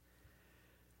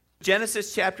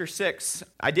Genesis chapter 6.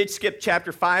 I did skip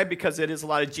chapter 5 because it is a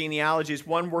lot of genealogies.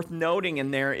 One worth noting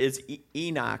in there is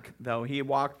Enoch, though. He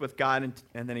walked with God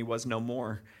and then he was no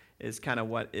more, is kind of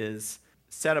what is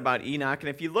said about Enoch. And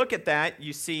if you look at that,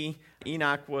 you see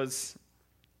Enoch was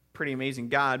pretty amazing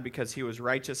God because he was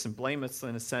righteous and blameless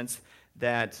in a sense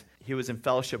that he was in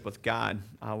fellowship with God.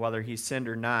 Whether he sinned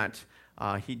or not,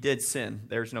 he did sin.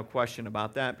 There's no question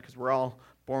about that because we're all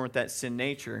born with that sin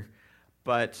nature.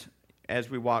 But as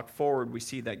we walk forward, we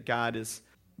see that God is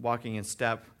walking in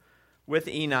step with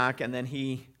Enoch. And then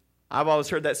I've always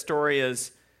heard that story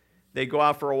is they go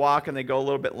out for a walk and they go a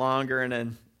little bit longer.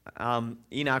 And then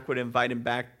Enoch would invite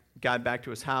God back to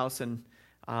his house. And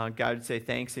God would say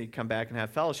thanks. And he'd come back and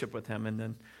have fellowship with him. And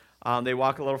then they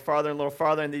walk a little farther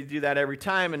and they do that every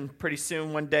time. And pretty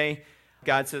soon one day,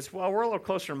 God says, well, we're a little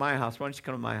closer to my house. Why don't you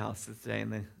come to my house today?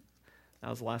 And that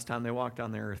was the last time they walked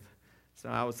on the earth. So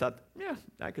I always thought, yeah,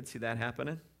 I could see that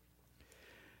happening.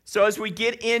 So as we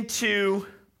get into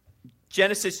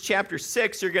Genesis chapter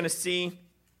 6, you're going to see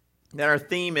that our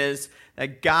theme is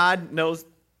that God knows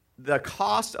the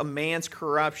cost of man's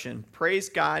corruption. Praise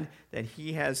God that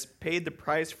he has paid the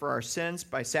price for our sins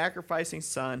by sacrificing his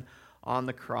son on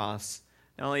the cross.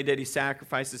 Not only did he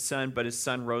sacrifice his son, but his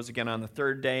son rose again on the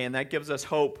third day, and that gives us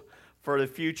hope for the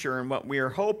future and what we are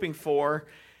hoping for.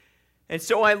 And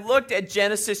so I looked at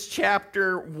Genesis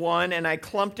chapter 1 and I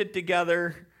clumped it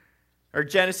together, or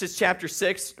Genesis chapter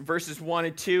 6, verses 1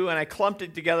 and 2, and I clumped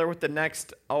it together with the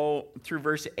next, through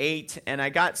verse 8. And I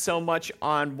got so much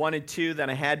on 1 and 2 that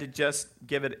I had to just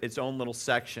give it its own little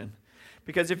section.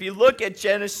 Because if you look at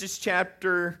Genesis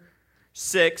chapter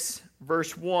 6,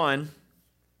 verse 1,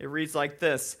 it reads like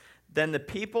this. Then the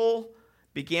people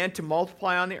began to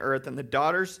multiply on the earth, and the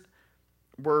daughters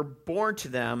were born to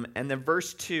them. And then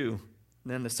verse 2.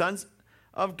 Then the sons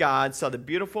of God saw the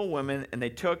beautiful women, and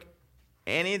they took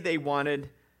any they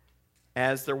wanted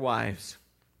as their wives.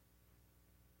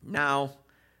 Now,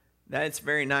 that's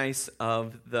very nice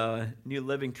of the New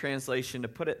Living Translation to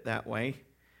put it that way,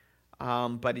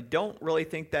 but I don't really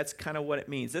think that's kind of what it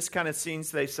means. This kind of seems,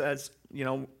 they says,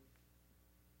 you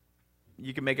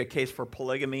can make a case for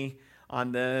polygamy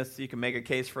on this, you can make a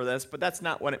case for this, but that's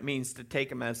not what it means to take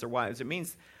them as their wives. It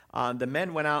means the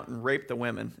men went out and raped the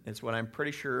women, is what I'm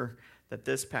pretty sure that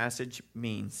this passage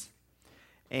means.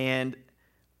 And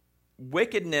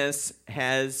wickedness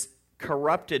has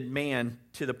corrupted man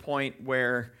to the point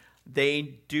where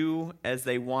they do as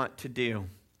they want to do.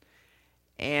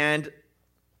 And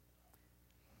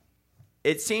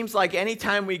it seems like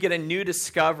anytime we get a new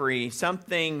discovery,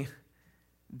 something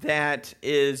that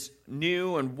is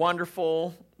new and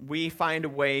wonderful, we find a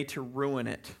way to ruin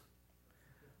it.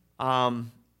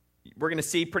 We're going to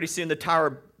see pretty soon the Tower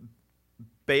of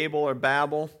Babel or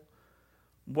Babel.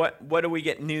 What do we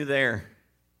get new there?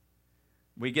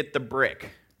 We get the brick,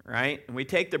 right? And we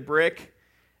take the brick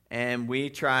and we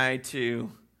try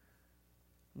to,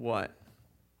 what?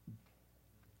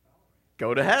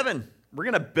 Go to heaven. We're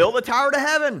going to build a tower to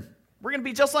heaven. We're going to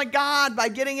be just like God by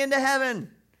getting into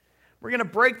heaven. We're going to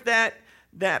break that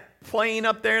plane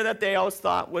up there that they always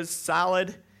thought was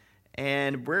solid,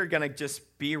 and we're going to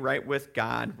just be right with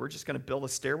God. We're just going to build a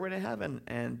stairway to heaven,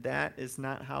 and that is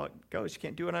not how it goes. You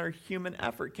can't do it under human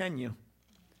effort, can you?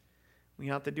 We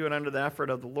have to do it under the effort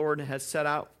of the Lord has set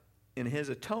out in his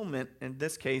atonement in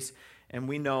this case, and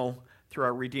we know through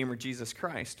our Redeemer, Jesus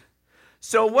Christ.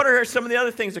 So what are some of the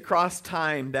other things across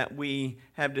time that we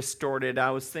have distorted?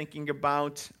 I was thinking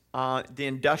about the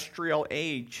industrial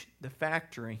age, the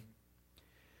factory.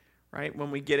 Right?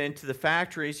 When we get into the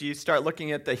factories, you start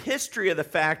looking at the history of the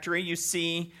factory, you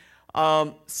see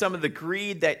some of the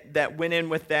greed that went in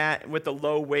with that, with the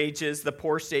low wages, the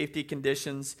poor safety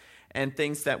conditions, and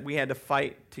things that we had to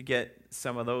fight to get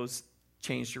some of those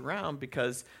changed around,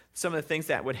 because some of the things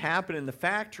that would happen in the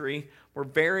factory were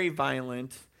very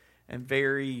violent and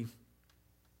very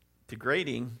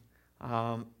degrading,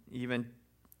 even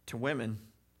to women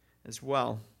as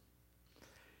well.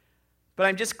 But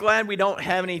I'm just glad we don't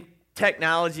have any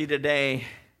technology today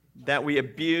that we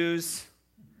abuse.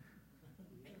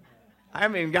 I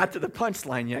haven't even got to the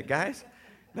punchline yet, guys.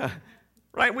 No.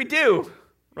 Right, we do.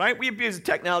 Right, we abuse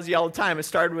technology all the time. It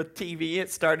started with TV.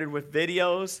 It started with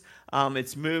videos.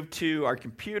 It's moved to our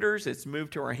computers. It's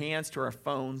moved to our hands, to our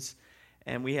phones.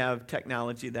 And we have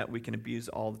technology that we can abuse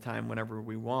all the time whenever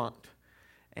we want.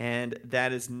 And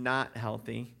that is not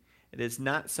healthy. It is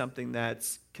not something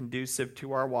that's conducive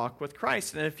to our walk with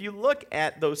Christ. And if you look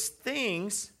at those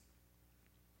things,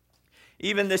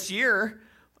 even this year,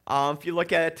 if you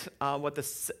look at what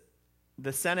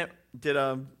the Senate did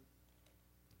a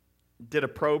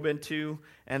probe into,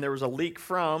 and there was a leak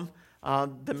from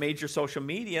the major social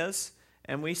medias,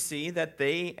 and we see that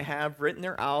they have written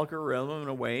their algorithm in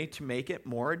a way to make it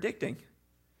more addicting.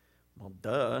 Well,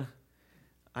 duh.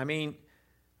 I mean,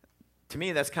 to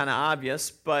me, that's kind of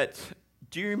obvious, but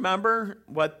do you remember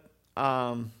what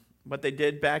they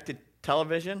did back to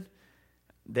television?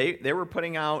 They were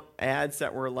putting out ads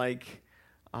that were like,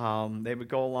 they would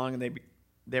go along and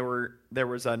there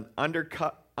was an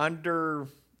undercurrent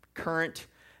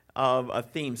of a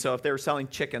theme. So if they were selling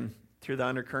chicken, through the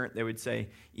undercurrent, they would say,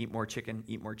 eat more chicken,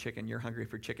 you're hungry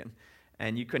for chicken.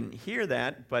 And you couldn't hear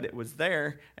that, but it was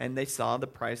there, and they saw the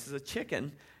prices of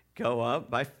chicken go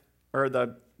up or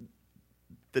the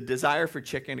desire for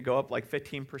chicken to go up like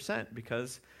 15%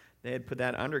 because they had put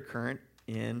that undercurrent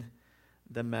in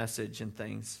the message and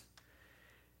things.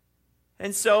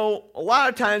 And so a lot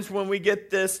of times when we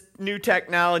get this new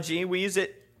technology, we use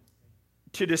it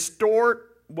to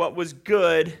distort what was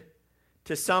good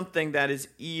to something that is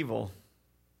evil.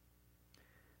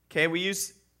 Okay,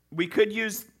 we could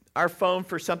use our phone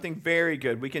for something very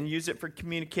good. We can use it for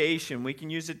communication. We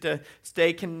can use it to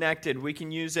stay connected. We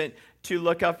can use it to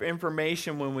look up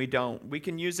information when we don't. We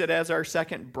can use it as our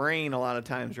second brain a lot of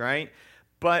times, right?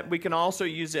 But we can also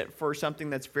use it for something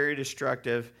that's very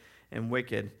destructive and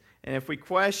wicked. And if we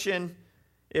question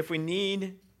if we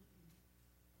need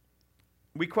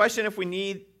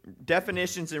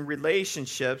definitions in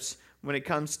relationships when it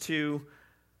comes to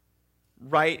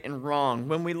right and wrong.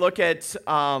 When we look at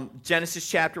Genesis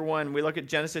chapter 1, we look at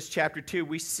Genesis chapter 2,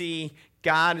 we see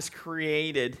God has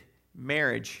created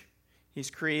marriage. He's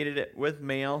created it with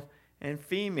male and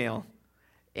female.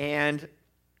 And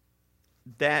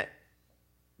that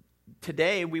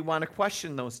today we want to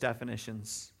question those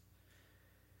definitions.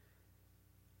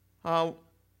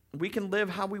 We can live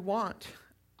how we want.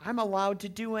 I'm allowed to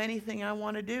do anything I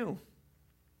want to do.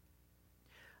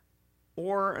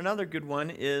 Or another good one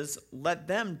is let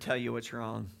them tell you what's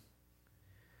wrong.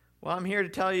 Well, I'm here to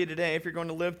tell you today, if you're going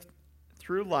to live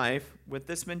through life with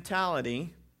this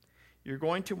mentality, you're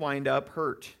going to wind up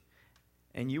hurt.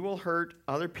 And you will hurt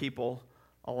other people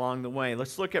along the way.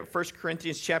 Let's look at 1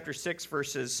 Corinthians chapter 6,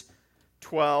 verses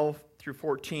 12 through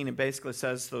 14. It basically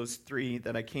says those three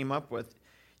that I came up with.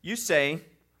 You say,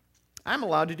 I'm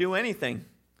allowed to do anything,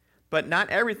 but not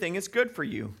everything is good for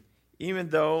you. Even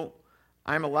though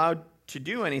I'm allowed to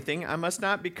do anything, I must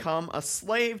not become a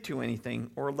slave to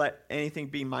anything or let anything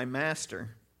be my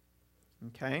master.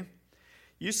 Okay?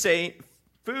 You say,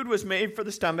 food was made for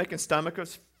the stomach and stomach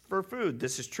was for food.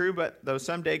 This is true, but though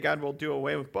someday God will do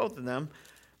away with both of them.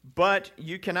 But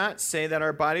you cannot say that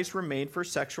our bodies were made for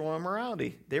sexual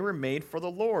immorality. They were made for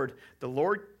the Lord. The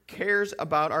Lord cares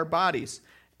about our bodies.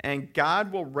 And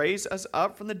God will raise us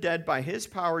up from the dead by his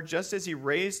power, just as he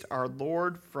raised our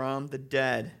Lord from the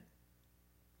dead.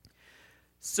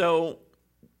 So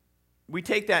we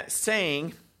take that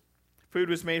saying, food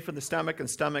was made for the stomach and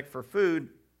stomach for food.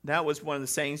 That was one of the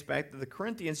sayings back that the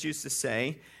Corinthians used to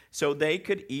say, so they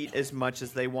could eat as much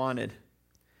as they wanted.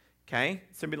 Okay?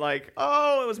 Somebody like,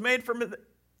 oh, food was made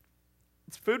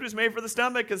for the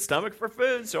stomach and stomach for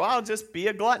food, so I'll just be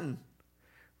a glutton.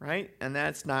 Right? And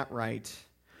that's not right.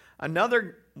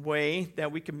 Another way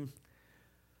that we can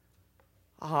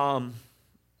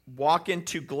walk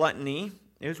into gluttony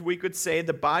is we could say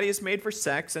the body is made for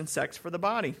sex and sex for the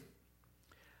body.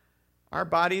 Our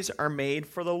bodies are made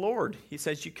for the Lord. He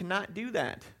says you cannot do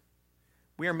that.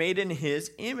 We are made in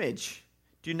his image.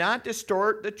 Do not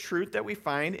distort the truth that we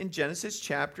find in Genesis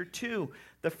chapter 2,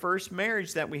 the first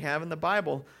marriage that we have in the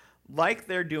Bible, like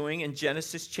they're doing in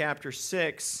Genesis chapter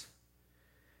 6.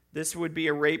 This would be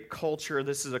a rape culture.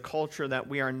 This is a culture that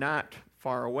we are not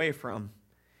far away from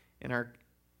in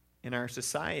our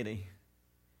society.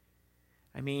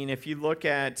 I mean, if you look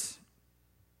at,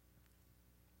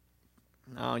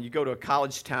 you go to a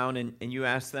college town and you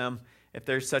ask them if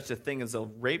there's such a thing as a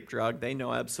rape drug, they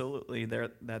know absolutely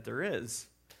that there is.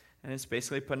 And it's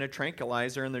basically putting a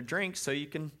tranquilizer in their drink so you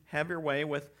can have your way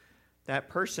with that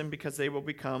person because they will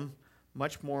become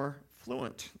much more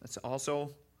fluent. That's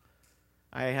also,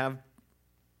 I have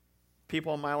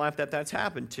people in my life that's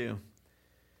happened to.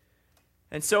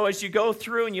 And so as you go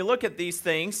through and you look at these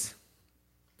things,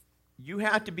 you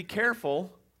have to be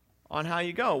careful on how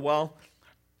you go. Well,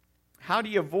 how do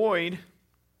you avoid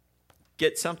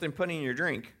get something put in your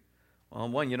drink? Well,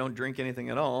 one, you don't drink anything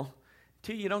at all.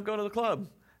 Two, you don't go to the club.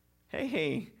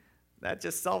 Hey, that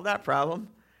just solved that problem,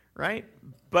 right?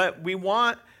 But we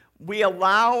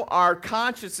allow our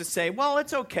conscience to say, well,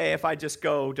 it's okay if I just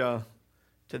go to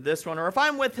this one, or if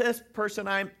I'm with this person,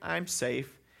 I'm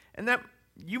safe. And that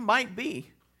you might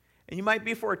be. And you might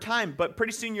be for a time, but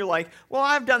pretty soon you're like, well,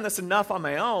 I've done this enough on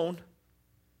my own.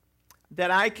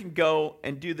 that I can go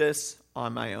and do this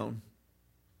on my own.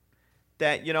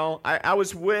 That, I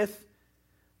was with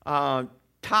Todd.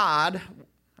 I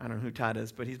don't know who Todd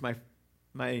is, but he's my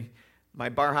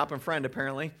bar hopping friend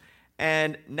apparently.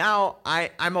 And now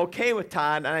I'm okay with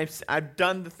Todd, and I've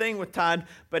done the thing with Todd,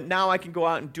 but now I can go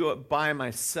out and do it by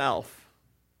myself.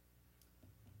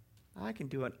 I can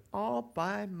do it all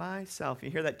by myself. You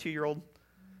hear that 2-year-old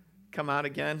come out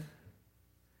again?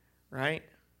 Right?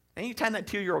 Anytime that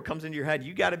 2-year-old comes into your head,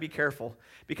 you got to be careful.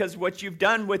 Because what you've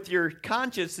done with your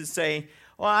conscience is say,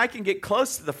 well, I can get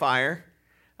close to the fire.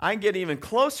 I can get even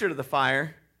closer to the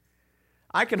fire.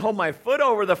 I can hold my foot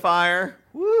over the fire.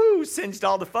 Woo, singed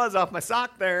all the fuzz off my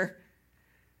sock there.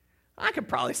 I could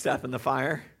probably step in the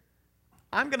fire.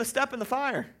 I'm going to step in the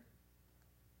fire.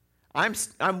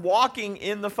 I'm walking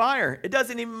in the fire. It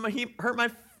doesn't even hurt my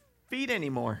feet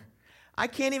anymore. I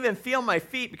can't even feel my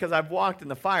feet because I've walked in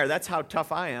the fire. That's how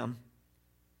tough I am.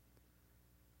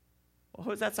 Well,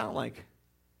 who does that sound like?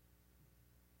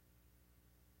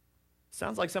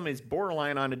 Sounds like somebody's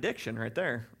borderline on addiction right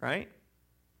there, right?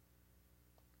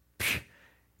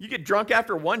 You get drunk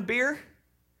after one beer?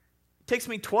 It takes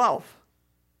me 12.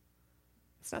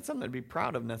 It's not something to be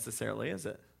proud of necessarily, is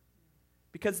it?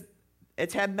 Because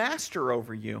it's had master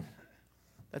over you.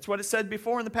 That's what it said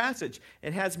before in the passage.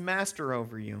 It has master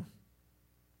over you.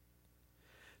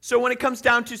 So when it comes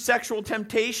down to sexual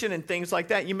temptation and things like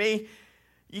that,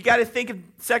 you got to think of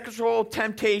sexual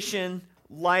temptation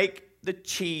like the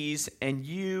cheese and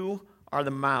you are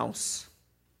the mouse.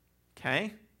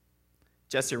 Okay?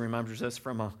 Jesse remembers this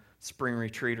from a spring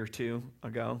retreat or two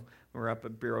ago. We were up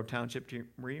at Bureau Township.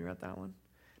 Were you at that one?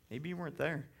 Maybe you weren't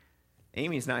there.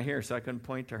 Amy's not here, so I couldn't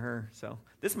point to her. So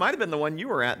this might have been the one you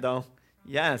were at, though.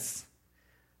 Yes.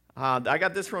 I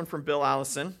got this one from Bill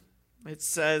Allison. It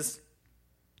says,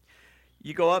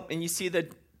 you go up and you see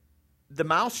the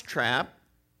mouse trap.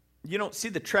 You don't see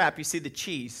the trap, you see the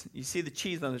cheese. You see the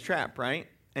cheese on the trap, right?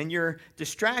 And you're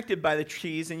distracted by the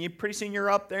cheese, and pretty soon you're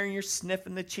up there and you're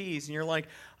sniffing the cheese, and you're like,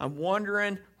 I'm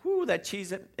wondering, that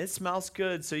cheese, it smells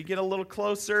good. So you get a little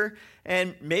closer,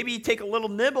 and maybe you take a little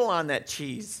nibble on that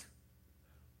cheese.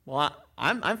 Well,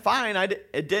 I'm fine.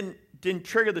 It didn't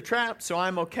trigger the trap, so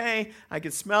I'm okay. I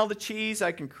can smell the cheese,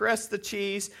 I can caress the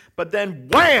cheese, but then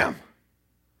wham!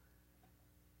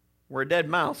 We're a dead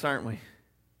mouse, aren't we?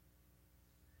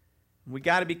 We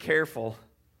got to be careful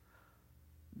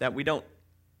that we don't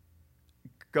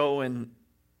go and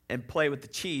play with the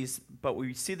cheese, but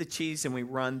we see the cheese and we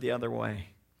run the other way.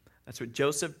 That's what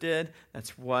Joseph did.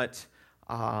 That's what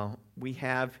we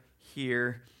have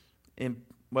here in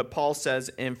what Paul says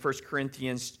in 1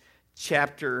 Corinthians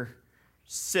chapter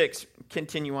 6,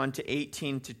 continue on to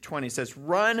 18 to 20. It says,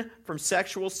 run from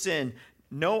sexual sin.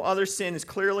 No other sin as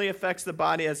clearly affects the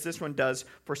body as this one does.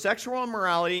 For sexual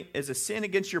immorality is a sin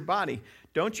against your body.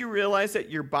 Don't you realize that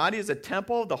your body is a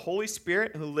temple of the Holy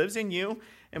Spirit who lives in you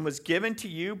and was given to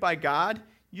you by God?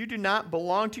 You do not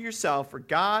belong to yourself, for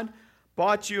God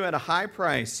bought you at a high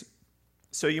price.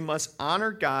 So you must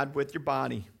honor God with your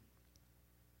body.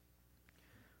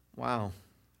 Wow.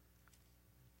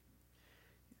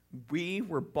 We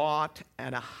were bought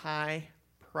at a high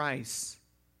price.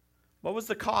 What was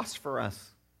the cost for us?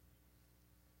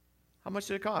 How much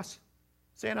did it cost?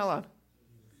 Say it out loud.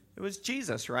 It was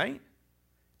Jesus, right?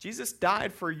 Jesus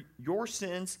died for your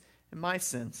sins and my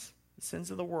sins, the sins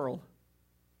of the world.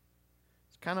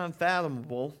 It's kind of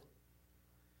unfathomable.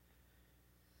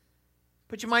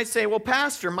 But you might say, well,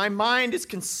 Pastor, my mind is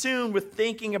consumed with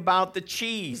thinking about the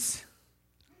cheese.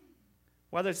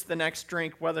 Whether it's the next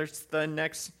drink, whether it's the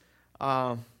next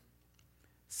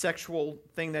sexual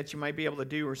thing that you might be able to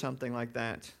do or something like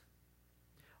that.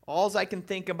 All I can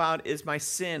think about is my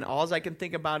sin. All I can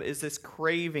think about is this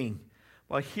craving.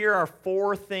 Well, here are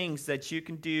 4 things that you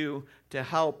can do to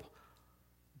help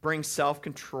bring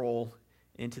self-control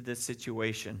into this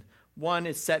situation. 1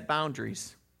 is set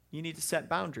boundaries. You need to set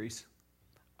boundaries.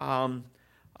 When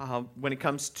it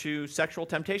comes to sexual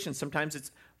temptation, sometimes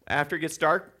it's after it gets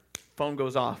dark, phone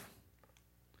goes off.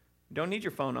 You don't need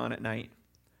your phone on at night.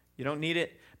 You don't need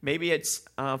it. Maybe it's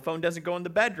phone doesn't go in the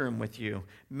bedroom with you.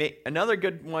 Another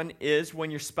good one is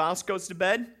when your spouse goes to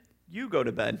bed, you go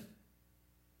to bed.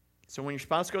 So when your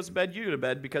spouse goes to bed, you go to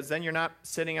bed, because then you're not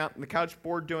sitting out on the couch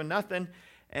bored doing nothing,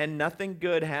 and nothing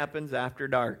good happens after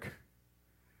dark.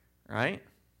 Right?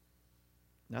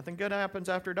 Nothing good happens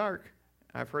after dark.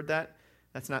 I've heard that.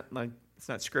 It's not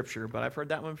scripture, but I've heard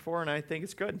that one before, and I think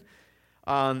it's good.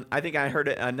 I think I heard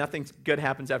it. Nothing good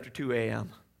happens after 2 a.m.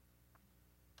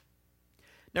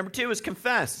 Number 2 is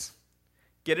confess.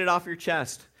 Get it off your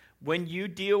chest. When you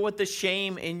deal with the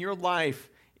shame in your life,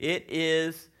 it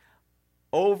is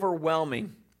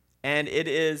overwhelming, and it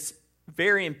is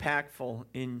very impactful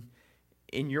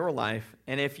in your life.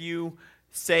 And if you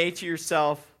say to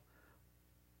yourself,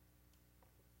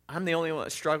 I'm the only one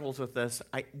that struggles with this,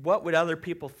 what would other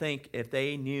people think if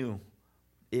they knew?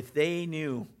 If they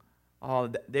knew,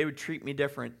 they would treat me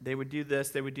different. They would do this,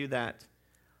 they would do that.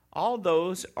 All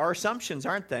those are assumptions,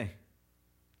 aren't they?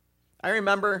 I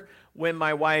remember when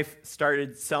my wife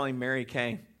started selling Mary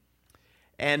Kay.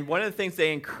 And one of the things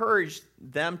they encouraged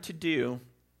them to do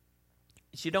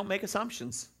is you don't make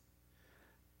assumptions.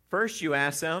 First, you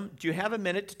ask them, do you have a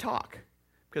minute to talk?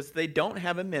 Because if they don't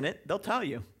have a minute, they'll tell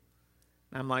you.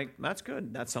 And I'm like, that's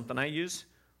good. That's something I use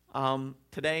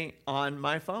today on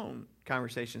my phone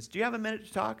conversations. Do you have a minute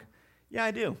to talk? Yeah,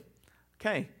 I do.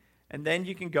 Okay. And then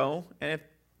you can go, and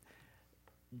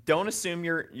don't assume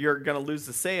you're going to lose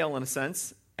the sale in a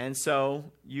sense. And so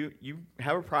you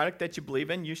have a product that you believe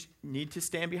in. You need to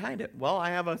stand behind it. Well,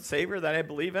 I have a Savior that I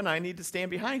believe in. I need to stand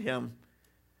behind him.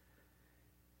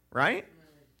 Right?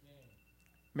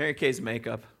 Mary Kay's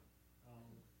makeup.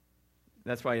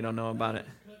 That's why you don't know about it.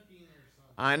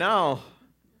 I know.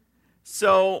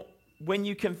 So when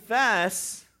you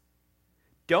confess,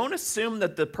 don't assume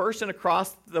that the person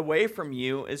across the way from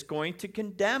you is going to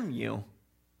condemn you.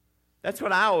 That's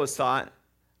what I always thought.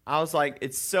 I was like,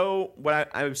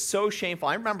 I was so shameful.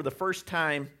 I remember the first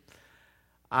time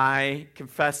I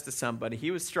confessed to somebody.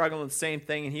 He was struggling with the same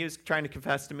thing, and he was trying to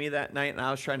confess to me that night, and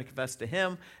I was trying to confess to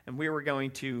him, and we were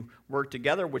going to work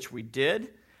together, which we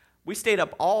did. We stayed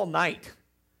up all night.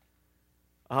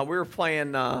 We were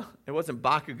playing, it wasn't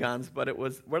Bakugans, but it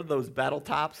was, what are those, battle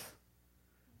tops?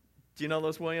 Do you know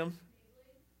those, William?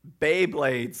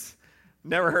 Beyblades.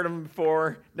 Never heard of them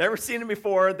before. Never seen them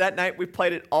before. That night we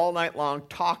played it all night long,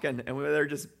 talking, and we were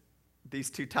just these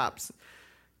two tops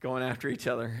going after each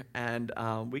other. And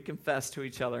we confessed to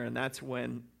each other, and that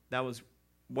was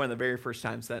one of the very first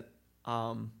times that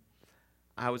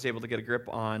I was able to get a grip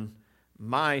on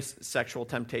my sexual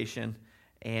temptation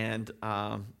and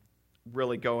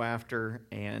really go after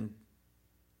and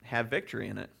have victory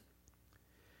in it.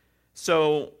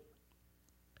 So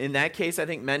in that case, I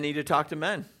think men need to talk to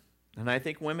men. And I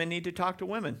think women need to talk to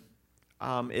women.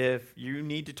 If you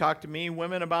need to talk to me,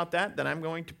 women, about that, then I'm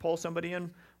going to pull somebody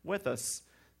in with us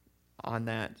on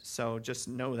that. So just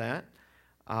know that.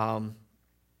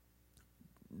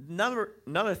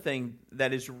 Another thing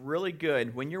that is really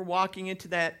good, when you're walking into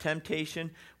that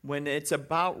temptation, when it's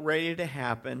about ready to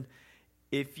happen,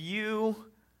 if you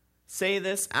say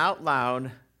this out loud,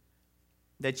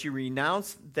 that you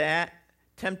renounce that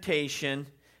temptation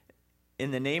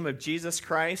in the name of Jesus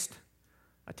Christ,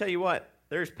 I tell you what,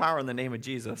 there's power in the name of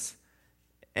Jesus.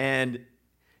 And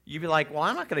you'd be like, well,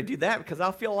 I'm not going to do that because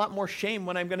I'll feel a lot more shame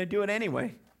when I'm going to do it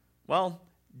anyway. Well,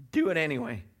 do it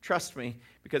anyway. Trust me.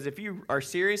 Because if you are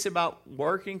serious about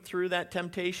working through that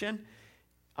temptation,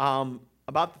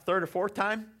 about the third or fourth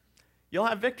time, you'll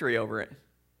have victory over it.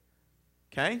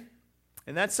 Okay?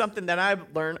 And that's something that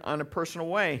I've learned on a personal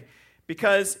way.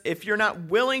 Because if you're not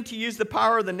willing to use the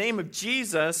power of the name of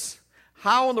Jesus,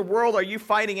 how in the world are you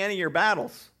fighting any of your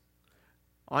battles?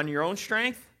 On your own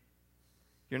strength?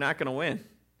 You're not going to win.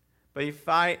 But if you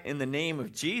fight in the name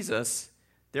of Jesus,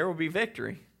 there will be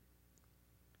victory.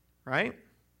 Right?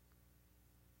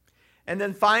 And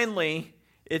then finally,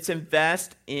 it's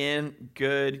invest in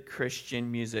good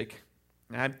Christian music.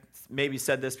 And I've maybe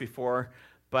said this before,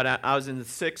 but I was in the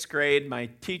 6th grade. My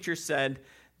teacher said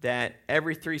that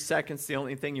every 3 seconds, the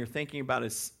only thing you're thinking about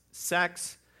is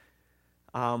sex.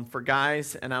 For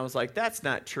guys, and I was like, that's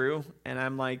not true. And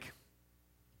I'm like,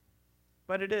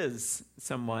 but it is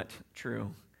somewhat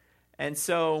true. And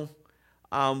so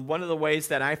one of the ways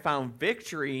that I found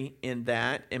victory in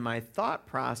that, in my thought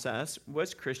process,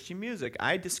 was Christian music.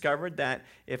 I discovered that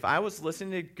if I was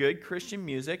listening to good Christian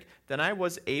music, then I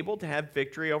was able to have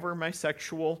victory over my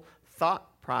sexual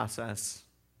thought process.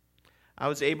 I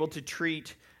was able to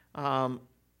treat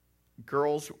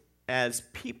girls as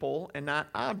people and not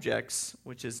objects,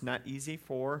 which is not easy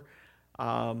for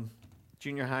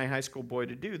junior high school boy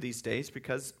to do these days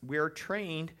because we are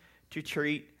trained to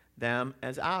treat them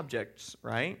as objects,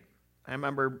 right? I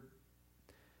remember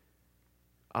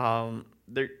I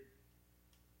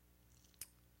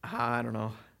don't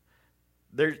know.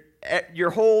 Your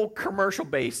whole commercial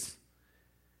base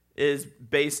is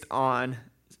based on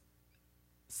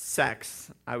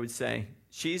sex, I would say.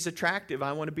 She's attractive.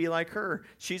 I want to be like her.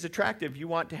 She's attractive. You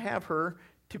want to have her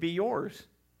to be yours.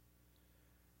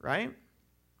 Right?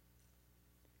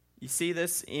 You see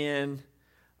this in,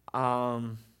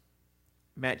 Matt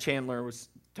Chandler was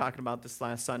talking about this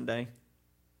last Sunday.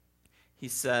 He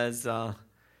says,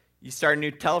 You start a new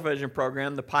television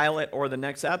program, the pilot or the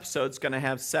next episode is going to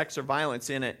have sex or violence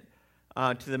in it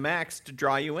to the max to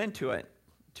draw you into it,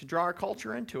 to draw our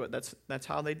culture into it. That's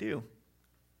how they do.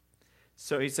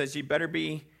 So he says you better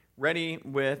be ready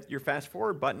with your fast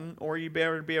forward button, or you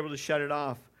better be able to shut it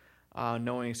off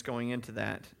knowing it's going into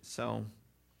that. So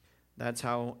that's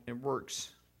how it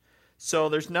works. So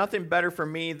there's nothing better for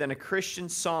me than a Christian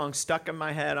song stuck in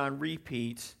my head on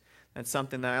repeat. That's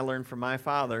something that I learned from my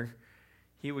father.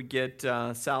 He would get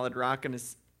solid rock and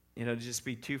just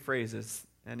be 2 phrases,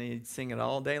 and he'd sing it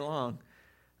all day long.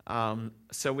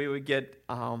 So we would get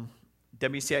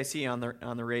WCIC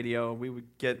on the radio. We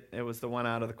would get, it was the one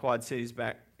out of the Quad Cities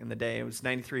back in the day. It was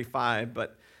 93.5,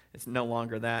 but it's no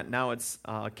longer that. Now it's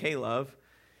K-Love.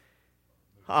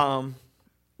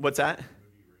 What's that?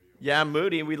 Yeah,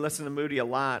 Moody. We listen to Moody a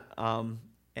lot.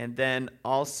 And then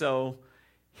also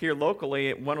here locally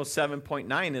at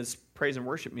 107.9 is praise and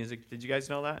worship music. Did you guys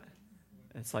know that?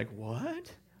 It's like,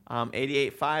 what?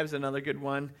 88.5 is another good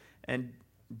one. And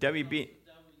WB.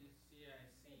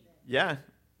 Yeah,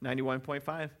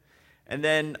 91.5. And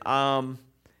then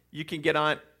you can get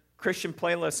on Christian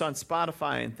playlists on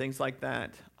Spotify and things like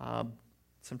that.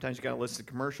 Sometimes you got to listen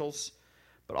to commercials.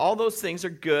 But all those things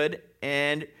are good.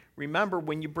 And remember,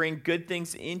 when you bring good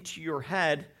things into your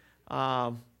head,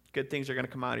 good things are going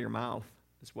to come out of your mouth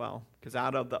as well. Because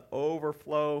out of the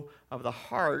overflow of the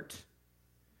heart,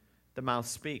 the mouth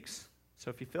speaks.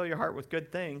 So if you fill your heart with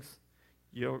good things,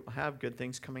 you'll have good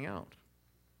things coming out.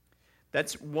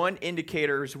 That's one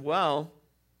indicator as well.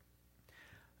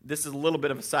 This is a little bit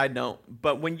of a side note,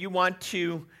 but when you want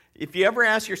to, if you ever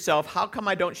ask yourself, how come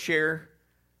I don't share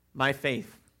my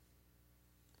faith?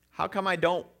 How come I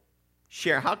don't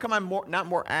share? How come I'm not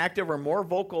more active or more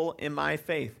vocal in my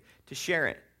faith to share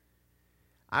it?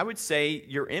 I would say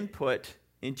your input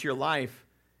into your life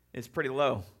is pretty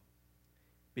low.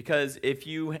 Because if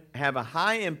you have a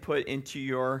high input into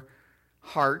your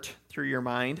heart through your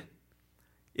mind,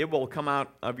 it will come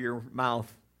out of your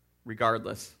mouth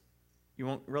regardless. You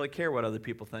won't really care what other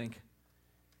people think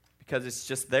because it's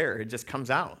just there. It just comes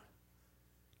out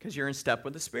because you're in step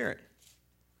with the Spirit.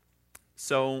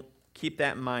 So keep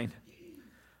that in mind.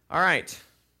 All right.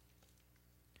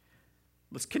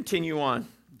 Let's continue on.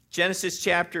 Genesis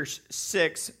chapter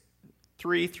 6,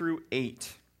 3 through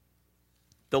 8.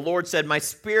 The Lord said, "My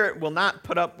spirit will not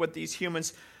put up with these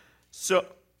humans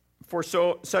for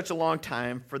such a long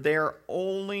time, for they are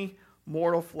only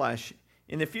mortal flesh.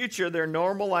 In the future, their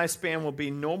normal lifespan will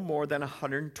be no more than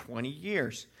 120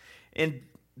 years. In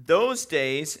those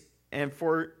days, and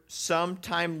for some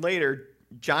time later,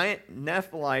 giant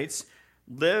Nephilites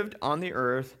lived on the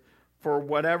earth. For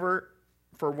whenever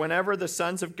the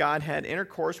sons of God had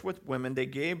intercourse with women, they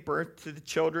gave birth to the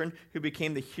children who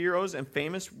became the heroes and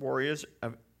famous warriors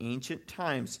of ancient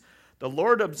times. The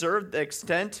Lord observed the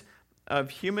extent of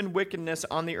human wickedness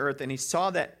on the earth, and he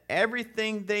saw that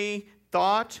everything they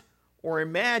thought or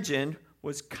imagined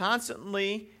was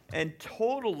constantly and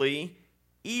totally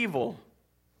evil."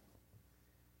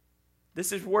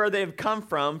 This is where they've come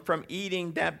from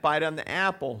eating that bite on the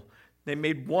apple. They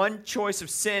made one choice of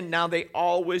sin. Now they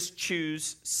always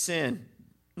choose sin.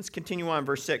 Let's continue on,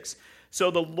 verse 6.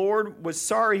 So the Lord was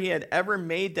sorry he had ever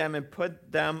made them and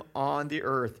put them on the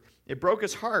earth. It broke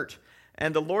his heart.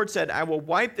 And the Lord said, "I will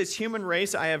wipe this human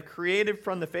race I have created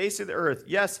from the face of the earth.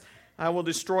 Yes, I will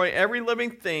destroy every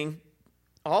living thing,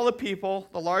 all the people,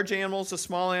 the large animals, the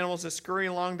small animals that scurry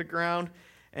along the ground,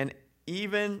 and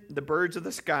even the birds of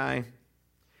the sky.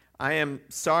 I am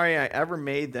sorry I ever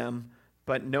made them."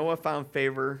 But Noah found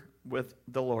favor with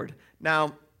the Lord.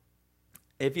 Now,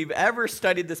 if you've ever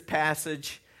studied this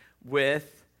passage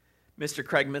with Mr.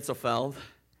 Craig Mitzelfeld,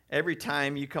 every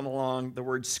time you come along the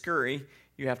word scurry,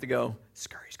 you have to go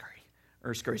scurry, scurry,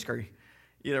 or scurry, scurry.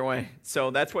 Either way. So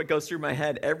that's what goes through my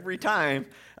head every time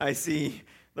I see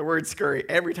the word scurry,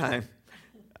 every time.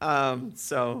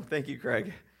 So thank you,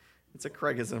 Craig. It's a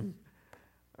Craigism.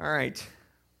 All right.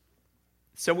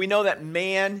 So we know that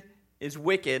man is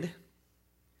wicked.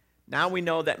 Now we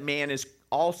know that man is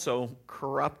also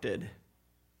corrupted.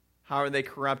 How are they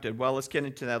corrupted? Well, let's get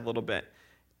into that a little bit.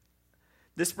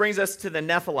 This brings us to the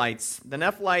Nephilites. The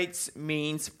Nephilites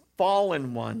means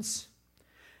fallen ones.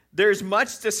 There's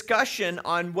much discussion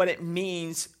on what it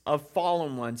means of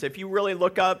fallen ones. If you really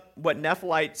look up what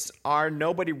Nephilites are,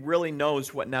 nobody really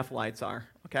knows what Nephilites are,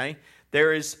 okay?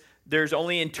 There's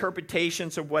only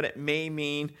interpretations of what it may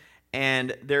mean,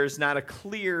 and there's not a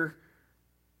clear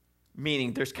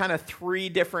meaning. There's kind of 3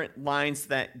 different lines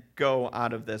that go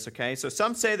out of this, okay? So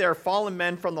some say they are fallen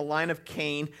men from the line of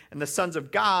Cain, and the sons of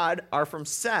God are from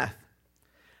Seth.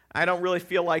 I don't really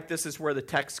feel like this is where the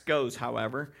text goes,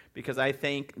 however, because I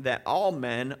think that all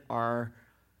men are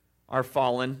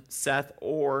fallen, Seth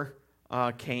or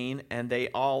Cain, and they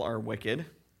all are wicked.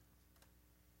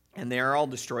 And they are all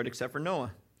destroyed except for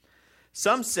Noah.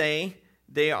 Some say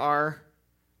they are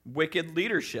wicked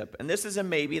leadership. And this is a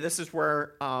maybe. This is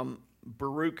where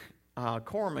Baruch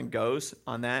Corman goes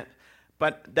on that.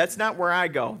 But that's not where I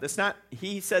go.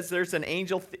 He says there's an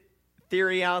angel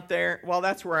theory out there. Well,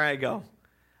 that's where I go.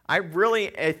 I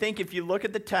think if you look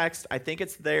at the text, I think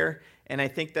it's there. And I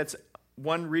think that's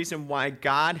one reason why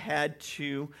God had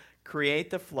to create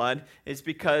the flood is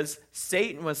because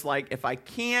Satan was like, if I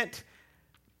can't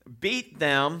beat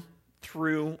them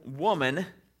through woman,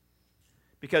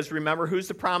 because remember, who's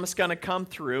the promise going to come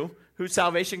through? Who's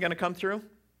salvation going to come through?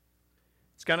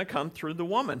 It's going to come through the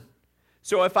woman.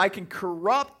 So if I can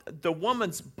corrupt the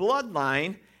woman's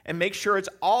bloodline and make sure it's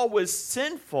always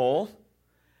sinful,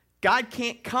 God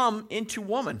can't come into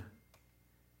woman.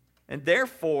 And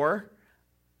therefore,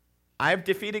 I've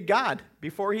defeated God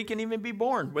before he can even be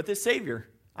born with his Savior.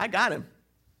 I got him.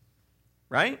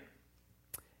 Right?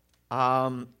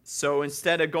 So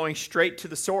instead of going straight to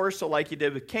the source, so like he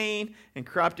did with Cain and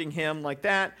corrupting him like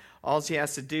that, all he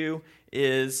has to do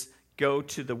is go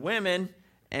to the women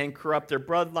and corrupt their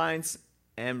bloodlines,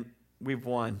 and we've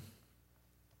won.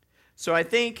 So I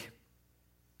think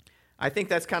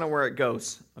that's kind of where it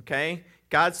goes, okay?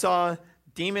 God saw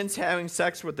demons having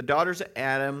sex with the daughters of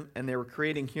Adam, and they were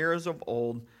creating heroes of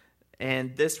old,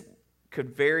 and this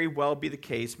could very well be the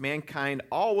case. Mankind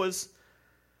always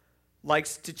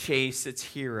likes to chase its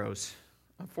heroes.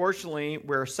 Unfortunately,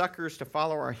 we're suckers to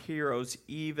follow our heroes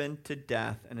even to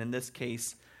death, and in this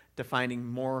case, to finding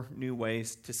more new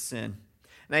ways to sin.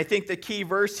 And I think the key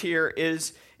verse here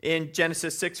is in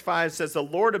Genesis 6:5 says, "The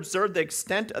Lord observed the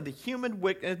extent of the human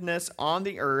wickedness on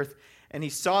the earth, and he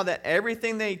saw that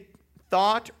everything they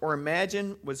thought or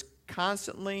imagined was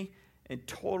constantly and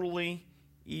totally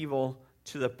evil,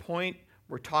 to the point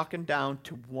we're talking down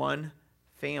to one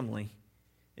family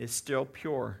is still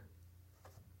pure.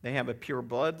 They have a pure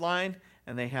bloodline,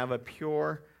 and they have a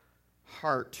pure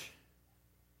heart."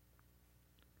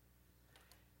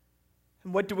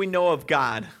 And what do we know of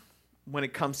God when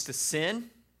it comes to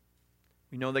sin?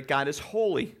 We know that God is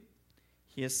holy.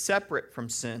 He is separate from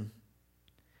sin.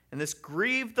 And this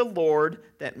grieved the Lord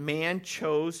that man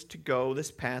chose to go this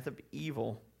path of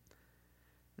evil.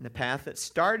 And the path that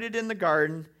started in the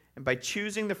garden, and by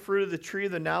choosing the fruit of the tree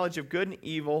of the knowledge of good and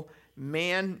evil,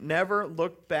 man never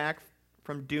looked back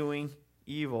from doing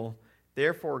evil.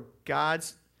 Therefore, God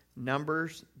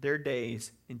numbers their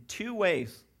days in two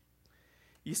ways.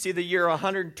 You see the year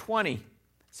 120. It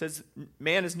says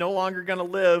man is no longer going to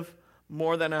live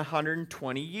more than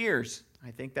 120 years. I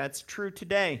think that's true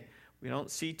today. We don't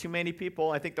see too many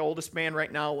people. I think the oldest man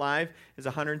right now alive is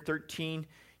 113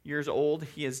 years old.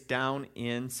 He is down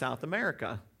in South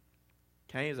America.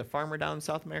 Okay, he's a farmer down in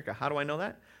South America. How do I know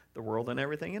that? The World and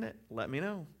Everything in It. Let me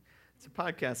know. It's a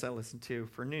podcast I listen to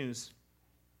for news.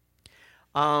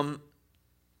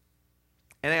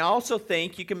 And I also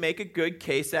think you can make a good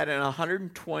case that in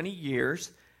 120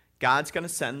 years, God's going to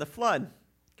send the flood.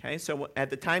 Okay, so at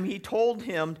the time he told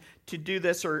him to do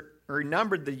this or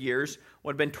numbered the years,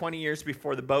 would have been 20 years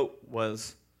before the boat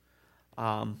was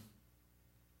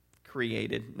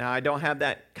created. Now, I don't have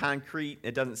that concrete.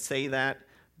 It doesn't say that,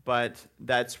 but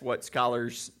that's what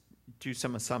scholars do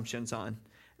some assumptions on.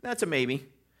 That's a maybe.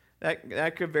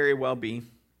 That could very well be.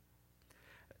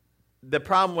 The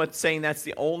problem with saying that's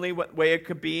the only way it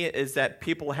could be is that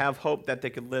people have hope that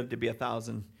they could live to be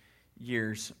 1,000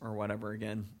 years or whatever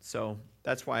again. So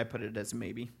that's why I put it as a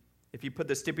maybe. If you put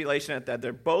the stipulation at that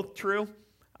they're both true,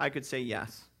 I could say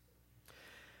yes.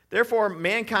 Therefore,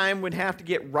 mankind would have to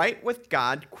get right with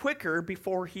God quicker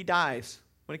before he dies.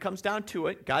 When it comes down to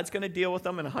it, God's going to deal with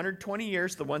them in 120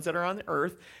 years, the ones that are on the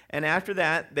earth, and after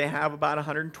that, they have about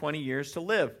 120 years to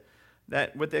live.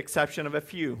 That, with the exception of a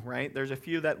few, right? There's a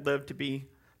few that live to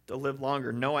live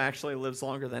longer. Noah actually lives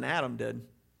longer than Adam did.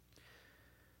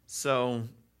 So,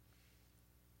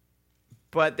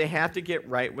 but they have to get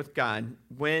right with God.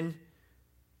 When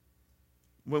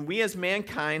we as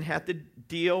mankind have to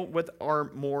deal with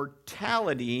our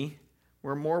mortality,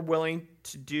 we're more willing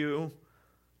to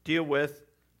deal with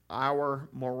our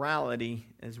morality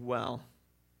as well.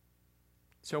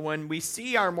 So when we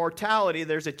see our mortality,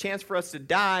 there's a chance for us to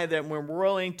die, that we're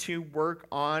willing to work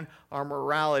on our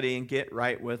morality and get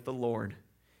right with the Lord.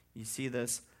 You see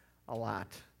this a lot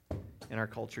in our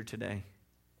culture today.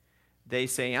 They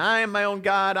say, I am my own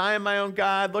God, I am my own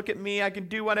God, look at me, I can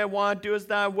do what I want, do as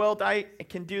thou wilt, I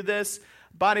can do this,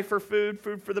 body for food,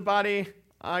 food for the body,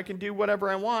 I can do whatever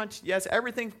I want. Yes,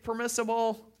 everything's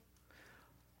permissible.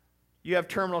 You have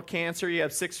terminal cancer. You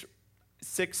have six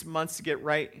months to get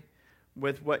right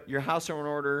with what your house in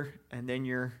order, and then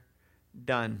you're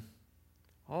done.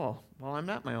 Oh, well, I'm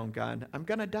not my own God. I'm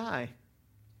going to die.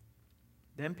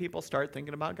 Then people start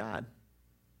thinking about God,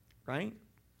 right?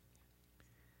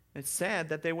 It's sad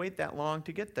that they wait that long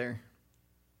to get there.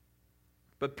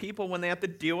 But people, when they have to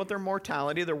deal with their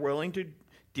mortality, they're willing to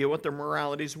deal with their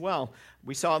morality as well.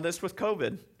 We saw this with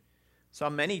COVID. Saw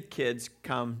many kids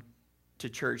come to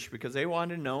church because they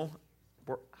wanted to know,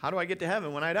 how do I get to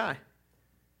heaven when I die?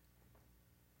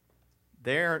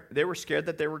 They were scared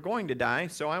that they were going to die,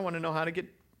 so I want to know how to get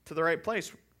to the right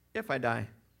place if I die.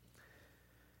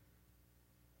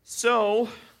 So,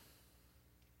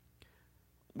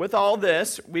 with all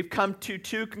this, we've come to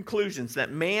two conclusions: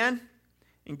 that man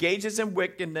engages in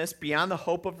wickedness beyond the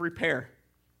hope of repair.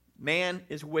 Man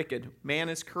is wicked. Man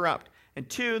is corrupt. And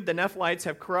two, the Nephilites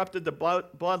have corrupted the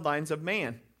bloodlines of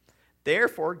man.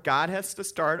 Therefore, God has to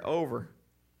start over.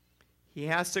 He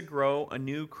has to grow a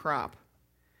new crop.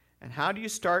 And how do you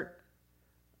start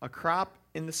a crop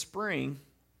in the spring?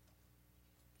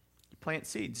 You plant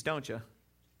seeds, don't you?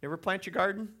 You ever plant your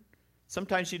garden?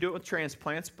 Sometimes you do it with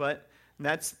transplants, but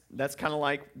that's kind of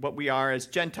like what we are as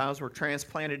Gentiles. We're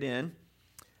transplanted in.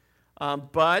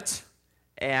 But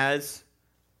as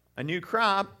a new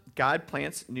crop, God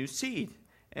plants new seed.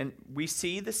 And we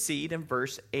see the seed in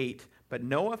verse 8. But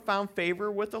Noah found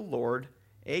favor with the Lord,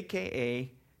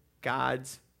 a.k.a.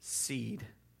 God's seed.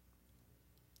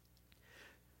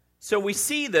 So we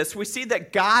see this. We see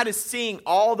that God is seeing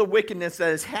all the wickedness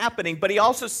that is happening, but he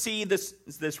also sees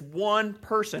this one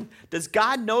person. Does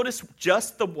God notice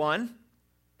just the one?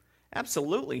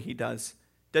 Absolutely, he does.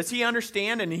 Does he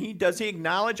understand and does he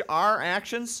acknowledge our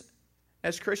actions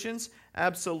as Christians?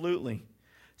 Absolutely.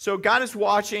 So God is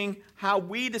watching how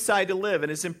we decide to live,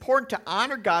 and it's important to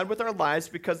honor God with our lives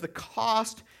because the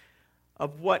cost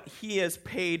of what he has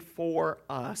paid for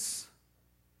us.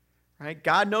 Right?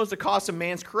 God knows the cost of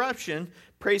man's corruption.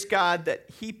 Praise God that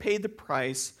he paid the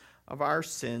price of our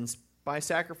sins by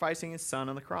sacrificing his son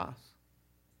on the cross.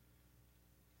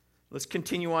 Let's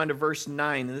continue on to verse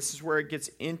 9, and this is where it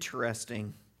gets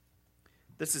interesting.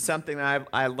 This is something that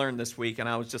I learned this week, and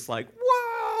I was just like,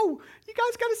 whoa, you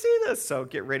guys got to see this. So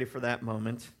get ready for that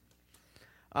moment.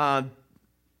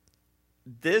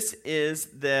 This is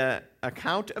the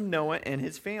account of Noah and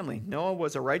his family. Noah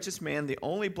was a righteous man, the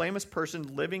only blameless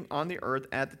person living on the earth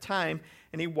at the time,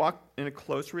 and he walked in a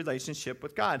close relationship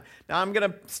with God. Now, I'm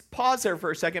going to pause there for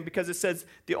a second because it says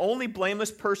the only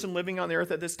blameless person living on the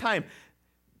earth at this time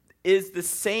is the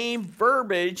same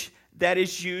verbiage that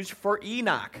is used for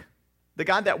Enoch, the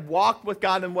God that walked with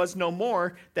God and was no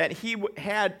more, that he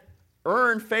had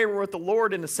earned favor with the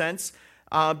Lord in a sense,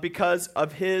 because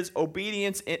of his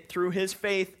obedience through his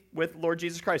faith with Lord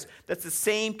Jesus Christ. That's the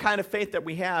same kind of faith that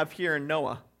we have here in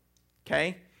Noah.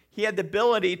 Okay? He had the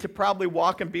ability to probably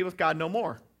walk and be with God no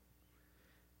more.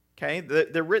 Okay?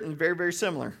 They're written very, very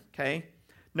similar. Okay?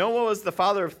 Noah was the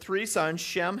father of 3 sons,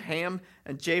 Shem, Ham,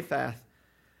 and Japheth.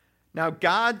 Now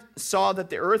God saw that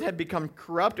the earth had become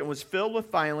corrupt and was filled with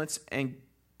violence, and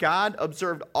God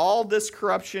observed all this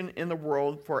corruption in the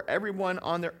world, for everyone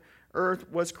on the earth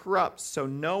was corrupt. So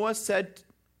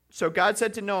God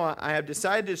said to Noah, I have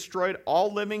decided to destroy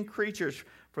all living creatures,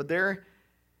 for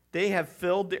they have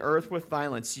filled the earth with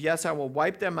violence. Yes, I will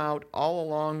wipe them out all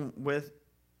along with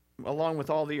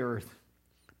all the earth.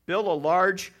 Build a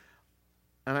large,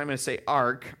 and I'm going to say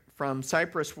ark, from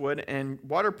cypress wood and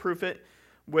waterproof it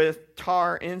with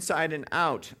tar inside and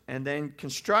out, and then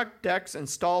construct decks and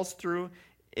stalls through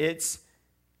its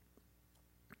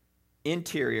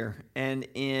interior. And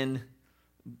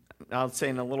I'll say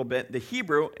in a little bit, the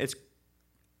Hebrew,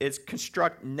 it's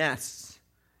construct nests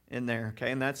in there,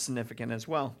 okay? And that's significant as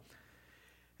well.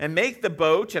 And make the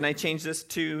boat, and I changed this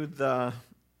to the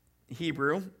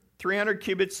Hebrew, 300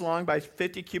 cubits long by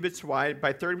 50 cubits wide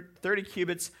by 30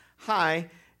 cubits high,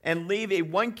 and leave a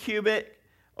 1 cubit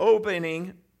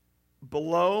opening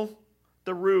below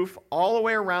the roof all the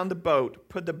way around the boat.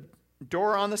 Put the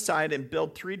door on the side and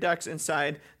build 3 decks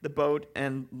inside the boat,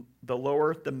 and the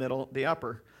lower, the middle, the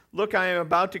upper. Look, I am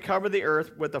about to cover the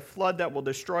earth with a flood that will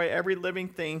destroy every living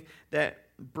thing that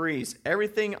breathes.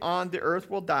 Everything on the earth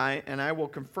will die, and I will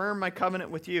confirm my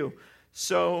covenant with you.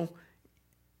 So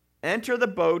enter the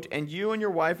boat, and you and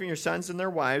your wife and your sons and their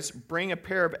wives bring a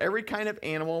pair of every kind of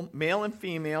animal, male and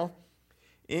female,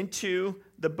 into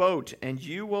the boat, and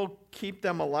you will keep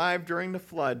them alive during the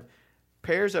flood.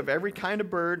 Pairs of every kind of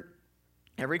bird,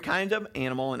 every kind of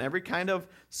animal, and every kind of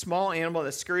small animal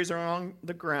that scurries along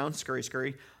the ground,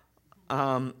 scurry,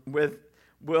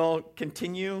 will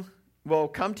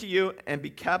come to you and be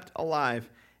kept alive.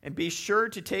 And be sure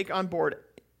to take on board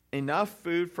enough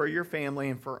food for your family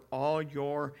and for all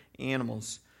your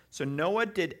animals. So Noah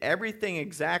did everything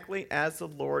exactly as the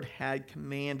Lord had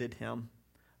commanded him.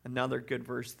 Another good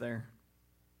verse there.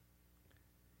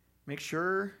 Make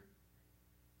sure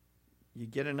you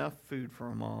get enough food for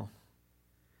them all.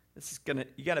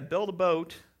 You got to build a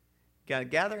boat. You got to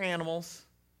gather animals.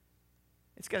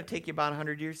 It's going to take you about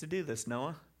 100 years to do this,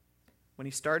 Noah. When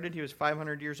he started, he was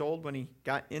 500 years old. When he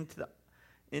got into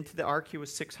the ark, he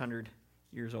was 600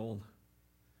 years old.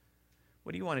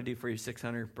 What do you want to do for your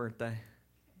 600th birthday?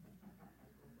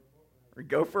 Or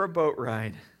go for a boat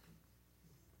ride.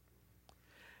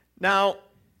 Now,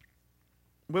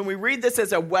 when we read this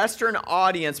as a Western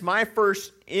audience, my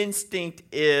first instinct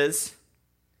is,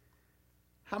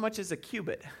 how much is a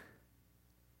cubit?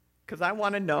 Because I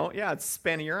want to know, it's the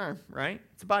span of your arm, right?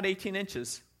 It's about 18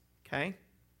 inches, okay?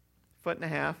 1.5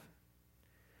 feet.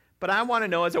 But I want to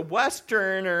know, as a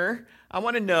Westerner, I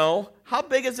want to know, how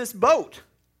big is this boat?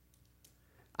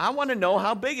 I want to know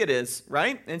how big it is,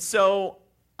 right? And so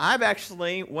I've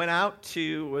actually went out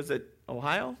to, was it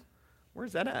Ohio?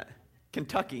 Where's that at?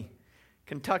 Kentucky.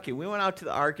 We went out to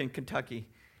the Ark in Kentucky.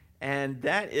 And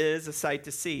that is a sight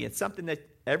to see. It's something that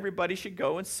everybody should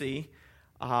go and see.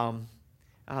 The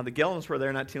Gillens were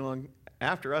there not too long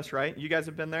after us, right? You guys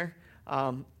have been there?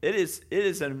 It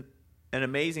is an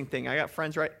amazing thing. I got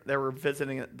friends right that were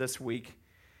visiting it this week.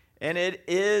 And it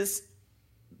is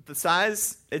the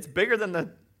size, it's bigger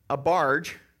than a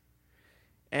barge.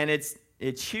 And it's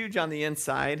huge on the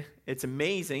inside. It's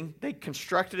amazing. They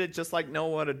constructed it just like Noah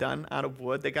would have done, out of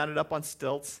wood. They got it up on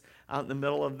stilts out in the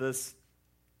middle of this,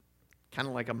 kind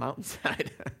of like a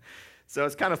mountainside. So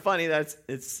it's kind of funny that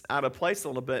it's out of place a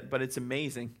little bit, but it's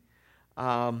amazing.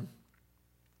 But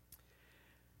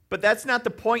that's not the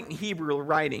point in Hebrew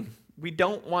writing. We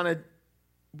don't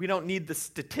need the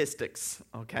statistics,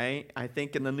 okay? I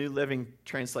think in the New Living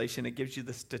Translation, it gives you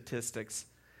the statistics.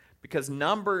 Because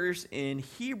numbers in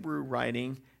Hebrew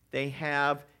writing, they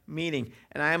have meaning.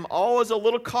 And I am always a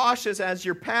little cautious as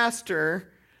your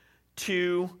pastor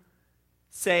to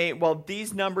say, well,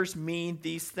 these numbers mean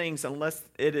these things, unless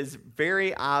it is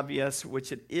very obvious,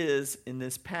 which it is in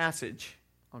this passage,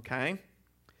 okay?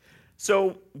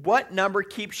 So what number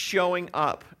keeps showing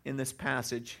up in this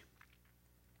passage?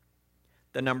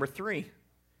 The number 3.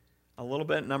 A little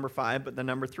bit number 5, but the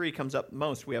number 3 comes up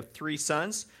most. We have 3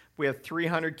 sons. We have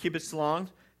 300 cubits long,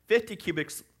 50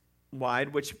 cubits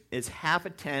wide, which is half a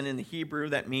 10 in the Hebrew.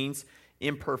 That means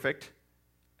imperfect.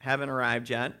 Haven't arrived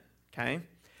yet. Okay.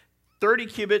 30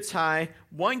 cubits high,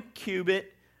 1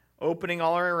 cubit opening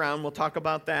all around. We'll talk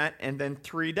about that. And then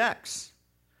 3 decks.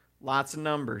 Lots of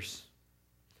numbers.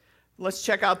 Let's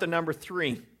check out the number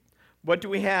 3. What do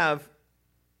we have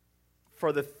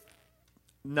for the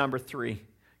number 3?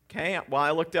 Okay. Well,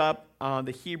 I looked up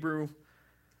the Hebrew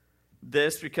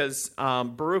because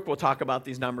Baruch will talk about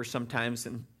these numbers sometimes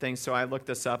and things, so I looked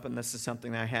this up, and this is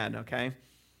something that I had, okay,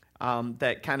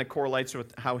 that kind of correlates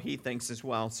with how he thinks as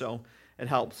well, so it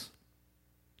helps.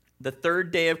 The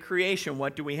third day of creation,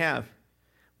 what do we have?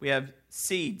 We have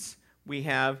seeds, we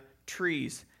have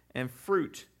trees and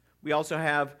fruit. We also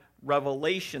have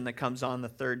revelation that comes on the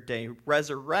third day.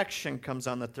 Resurrection comes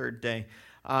on the third day.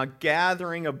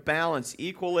 Gathering of balance,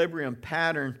 equilibrium,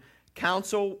 pattern,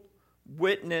 counsel,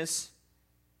 witness,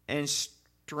 and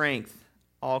strength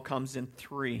all comes in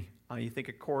 3. You think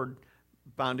a cord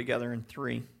bound together in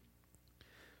 3.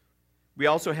 We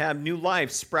also have new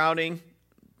life, sprouting,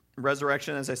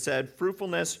 resurrection, as I said,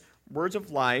 fruitfulness, words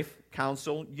of life,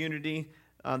 counsel, unity,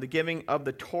 the giving of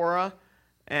the Torah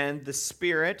and the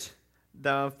Spirit,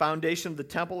 the foundation of the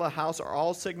temple, the house, are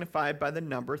all signified by the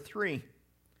number 3.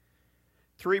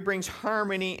 3 brings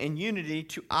harmony and unity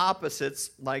to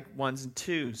opposites like 1s and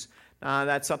 2s.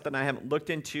 That's something I haven't looked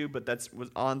into, but that was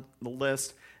on the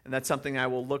list, and that's something I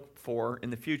will look for in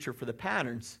the future for the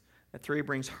patterns. That 3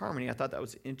 brings harmony. I thought that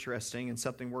was interesting and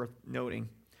something worth noting.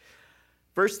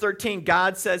 Verse 13,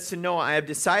 God says to Noah, I have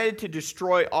decided to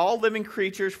destroy all living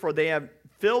creatures, for they have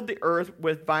filled the earth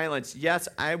with violence. Yes,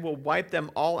 I will wipe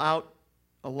them all out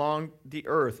along the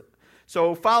earth.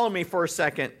 So follow me for a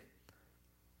second.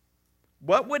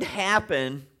 What would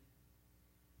happen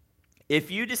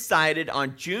if you decided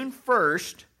on June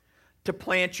 1st to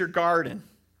plant your garden?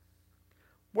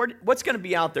 What's going to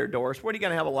be out there, Doris? What are you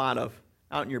going to have a lot of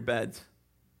out in your beds?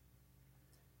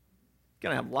 You're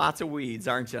going to have lots of weeds,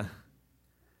 aren't you?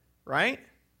 Right?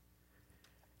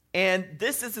 And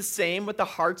this is the same with the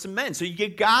hearts of men. So you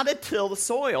got to till the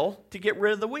soil to get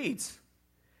rid of the weeds.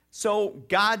 So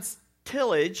God's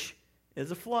tillage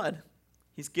is a flood.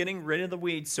 He's getting rid of the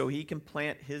weeds so he can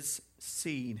plant his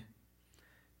seed.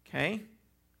 Okay?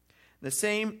 The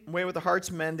same way with the hearts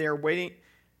of men, they are waiting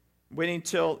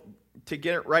to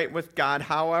get it right with God.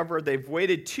 However, they've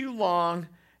waited too long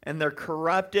and they're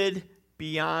corrupted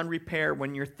beyond repair.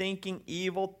 When you're thinking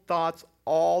evil thoughts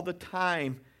all the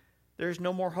time, there's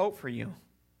no more hope for you.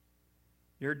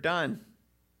 You're done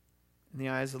in the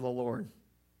eyes of the Lord.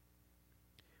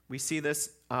 We see this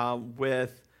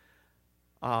with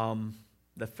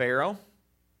the Pharaoh.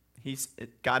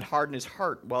 God hardened his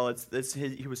heart. Well,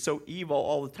 he was so evil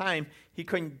all the time, he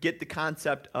couldn't get the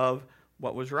concept of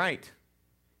what was right.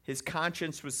 His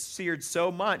conscience was seared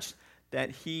so much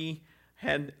that he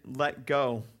had let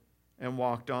go and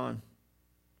walked on.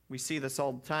 We see this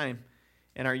all the time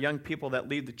in our young people that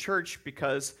leave the church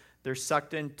because they're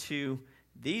sucked into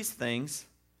these things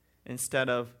instead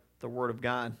of the Word of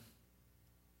God.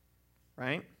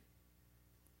 Right?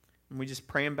 And we just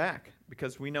pray him back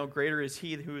because we know greater is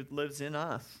he who lives in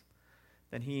us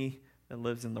than he that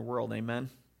lives in the world. Amen?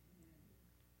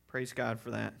 Praise God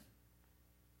for that.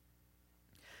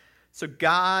 So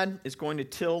God is going to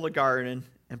till the garden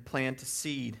and plant a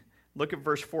seed. Look at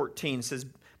verse 14. It says,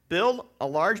 build a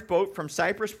large boat from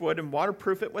cypress wood and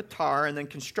waterproof it with tar, and then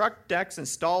construct decks and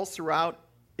stalls throughout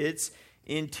its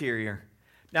interior.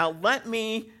 Now let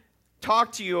me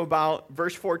talk to you about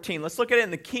verse 14. Let's look at it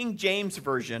in the King James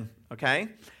Version, okay?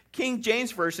 King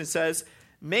James Version says,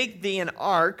 make thee an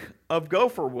ark of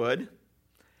gopher wood,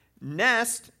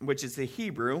 nest, which is the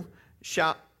Hebrew,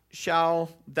 shall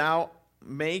thou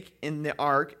make in the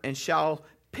ark, and shall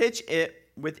pitch it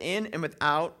within and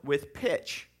without with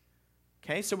pitch.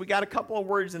 Okay, so we got a couple of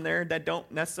words in there that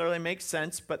don't necessarily make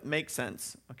sense, but make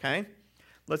sense, okay?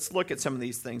 Let's look at some of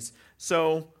these things.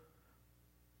 So,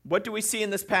 what do we see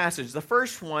in this passage? The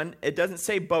first one, it doesn't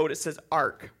say boat, it says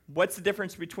ark. What's the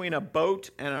difference between a boat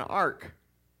and an ark?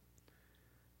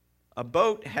 A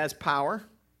boat has power.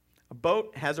 A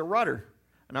boat has a rudder.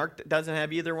 An ark doesn't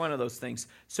have either one of those things.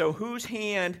 So whose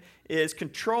hand is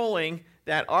controlling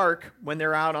that ark when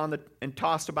they're out and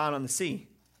tossed about on the sea?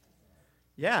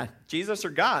 Yeah, Jesus or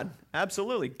God.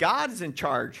 Absolutely. God is in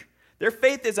charge. Their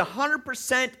faith is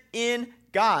 100% in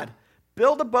God.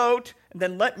 Build a boat and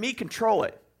then let me control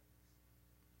it.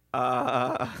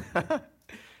 No,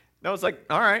 it's like,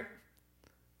 all right.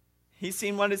 He's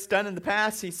seen what it's done in the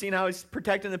past. He's seen how he's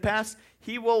protected in the past.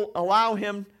 He will allow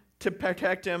him to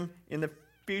protect him in the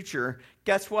future.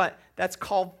 Guess what? That's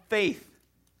called faith.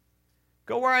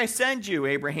 Go where I send you,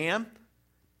 Abraham.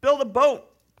 Build a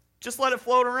boat. Just let it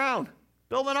float around.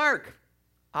 Build an ark.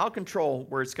 I'll control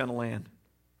where it's going to land.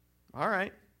 All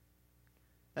right.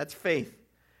 That's faith.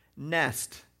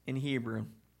 Nest in Hebrew.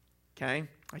 Okay?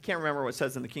 I can't remember what it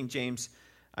says in the King James.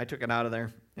 I took it out of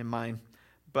there in mine.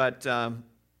 But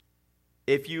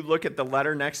if you look at the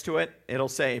letter next to it, it'll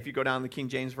say, if you go down the King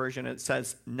James Version, it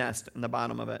says nest in the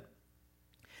bottom of it.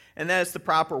 And that is the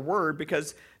proper word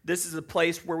because this is a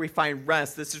place where we find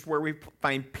rest. This is where we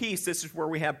find peace. This is where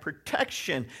we have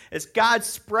protection. It's God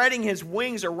spreading his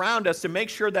wings around us to make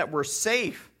sure that we're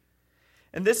safe.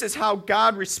 And this is how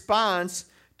God responds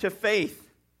to faith.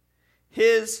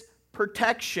 His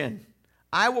protection.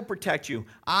 I will protect you.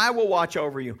 I will watch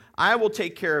over you. I will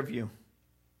take care of you.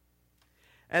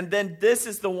 And then this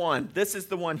is the one. This is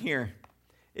the one here.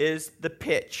 Is the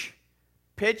pitch.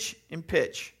 Pitch and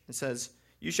pitch. It says,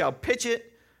 you shall pitch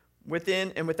it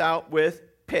within and without with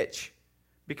pitch.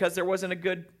 Because there wasn't a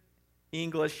good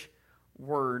English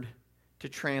word to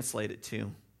translate it to.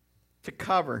 To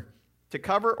cover. To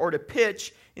cover or to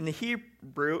pitch in the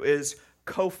Hebrew is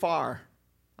kofar.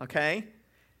 Okay?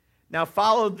 Now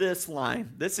follow this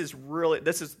line. This is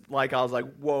like, I was like,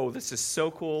 whoa, this is so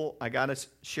cool. I got to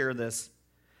share this.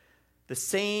 The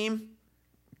same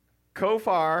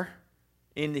kofar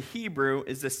in the Hebrew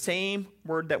is the same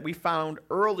word that we found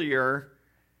earlier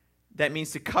that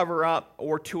means to cover up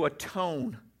or to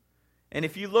atone. And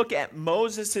if you look at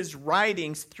Moses'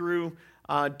 writings through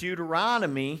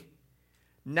Deuteronomy,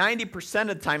 90% of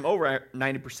the time, over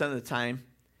 90% of the time,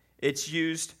 it's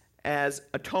used as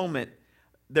atonement.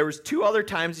 There was 2 other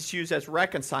times it's used as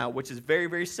reconcile, which is very,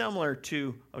 very similar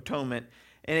to atonement.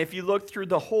 And if you look through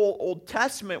the whole Old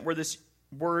Testament where this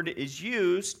word is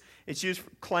used, it's used for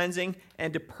cleansing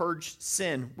and to purge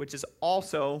sin, which is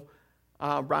also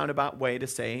a roundabout way to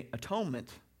say atonement.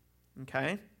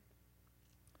 Okay?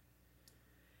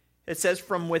 It says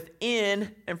from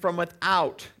within and from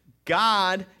without.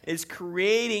 God is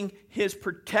creating his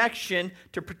protection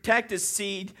to protect his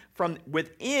seed from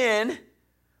within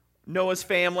Noah's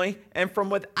family and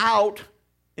from without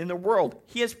in the world.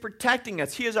 He is protecting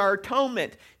us. He is our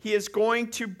atonement. He is going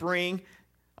to bring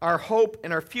our hope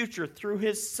and our future through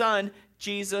his Son,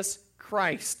 Jesus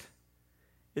Christ.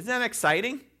 Isn't that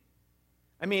exciting?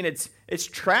 I mean, it's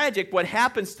tragic what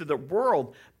happens to the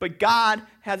world, but God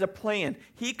has a plan.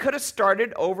 He could have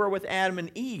started over with Adam and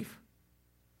Eve.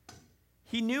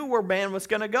 He knew where man was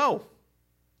going to go,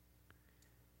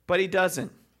 but he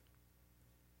doesn't.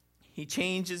 He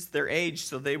changes their age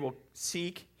so they will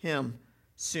seek him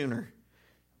sooner.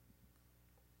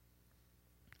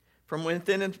 From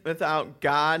within and without,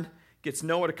 God gets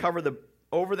Noah to cover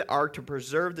over the ark to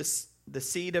preserve the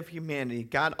seed of humanity.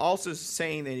 God also is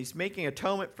saying that he's making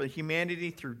atonement for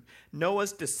humanity through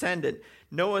Noah's descendant.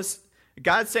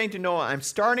 God's saying to Noah, I'm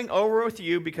starting over with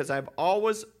you because I've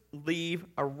always leave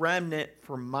a remnant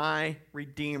for my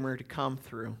Redeemer to come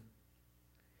through.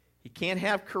 He can't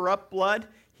have corrupt blood.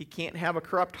 He can't have a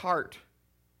corrupt heart.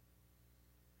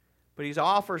 But he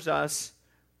offers us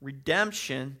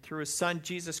redemption through his Son,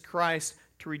 Jesus Christ,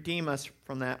 to redeem us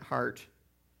from that heart.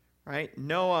 Right?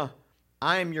 Noah,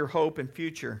 I am your hope and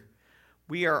future.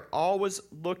 We are always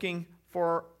looking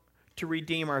to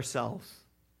redeem ourselves.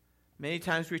 Many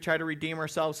times we try to redeem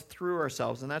ourselves through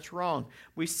ourselves, and that's wrong.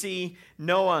 We see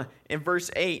Noah in verse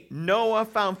 8. Noah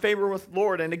found favor with the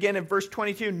Lord. And again in verse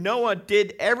 22, Noah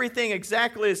did everything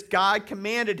exactly as God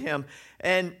commanded him.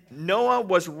 And Noah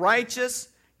was righteous,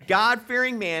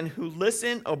 God-fearing man who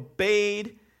listened,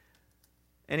 obeyed,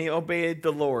 and he obeyed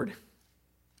the Lord.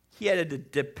 He had a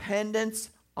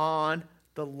dependence on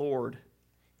the Lord.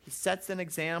 He sets an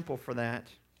example for that.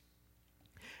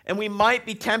 And we might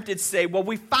be tempted to say, well,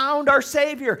 we found our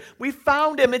Savior. We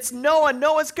found him. It's Noah.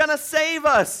 Noah's going to save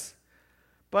us.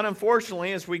 But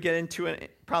unfortunately, as we get into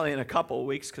it, probably in a couple of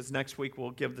weeks, because next week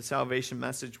we'll give the salvation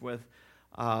message with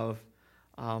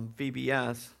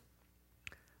VBS,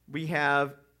 we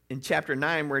have in chapter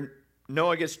 9 where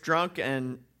Noah gets drunk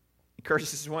and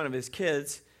curses one of his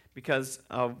kids because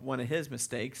of one of his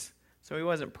mistakes. So he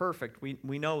wasn't perfect.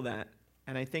 We know that.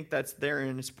 And I think that's there,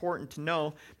 and it's important to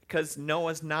know because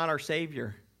Noah's not our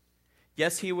Savior.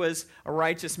 Yes, he was a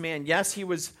righteous man. Yes, he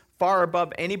was far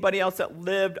above anybody else that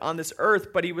lived on this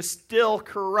earth, but he was still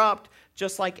corrupt,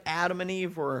 just like Adam and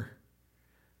Eve were,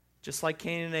 just like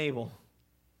Cain and Abel.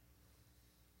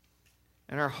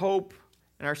 And our hope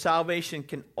and our salvation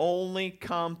can only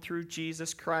come through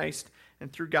Jesus Christ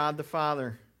and through God the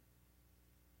Father.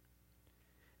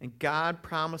 And God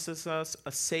promises us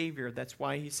a Savior. That's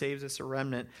why he saves us a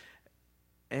remnant.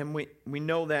 And we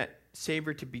know that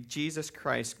Savior to be Jesus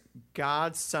Christ,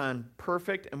 God's Son,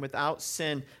 perfect and without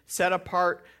sin, set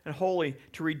apart and holy,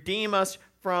 to redeem us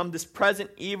from this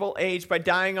present evil age by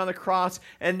dying on the cross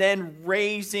and then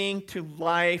raising to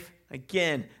life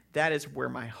again. That is where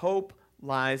my hope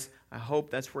lies. I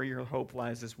hope that's where your hope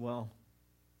lies as well.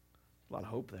 A lot of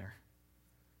hope there.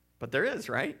 But there is,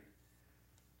 right?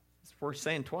 It's worth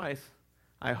saying twice.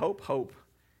 I hope.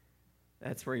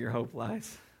 That's where your hope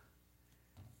lies.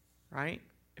 Right?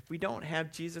 If we don't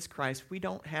have Jesus Christ, we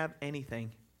don't have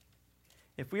anything.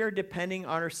 If we are depending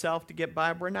on ourselves to get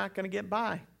by, we're not going to get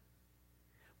by.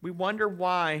 We wonder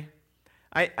why.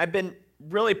 I've been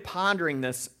really pondering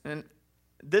this, and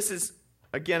this is,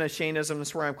 again, a Shainism. This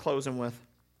is where I'm closing with.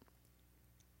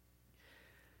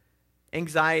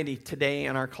 Anxiety today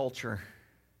in our culture.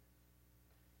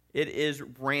 It is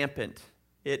rampant.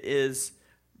 It is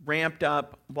ramped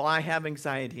up. Well, I have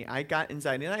anxiety. I got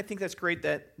anxiety. And I think that's great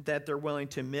that they're willing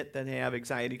to admit that they have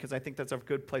anxiety because I think that's a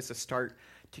good place to start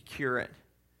to cure it.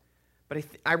 But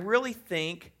I really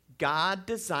think God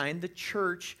designed the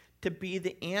church to be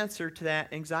the answer to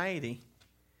that anxiety.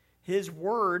 His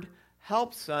word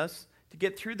helps us to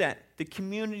get through that. The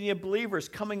community of believers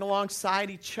coming alongside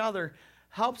each other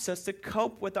helps us to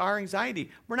cope with our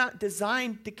anxiety. We're not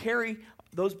designed to carry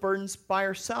those burdens by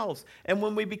ourselves. And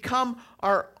when we become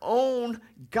our own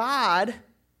God,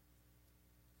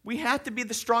 we have to be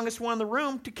the strongest one in the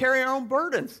room to carry our own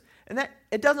burdens. And that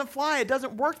it doesn't fly. It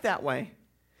doesn't work that way.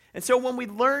 And so when we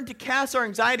learn to cast our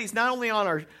anxieties not only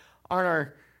on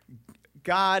our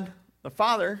God, the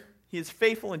Father, he is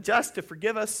faithful and just to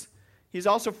forgive us. He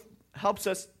also helps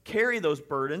us carry those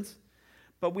burdens.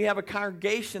 But we have a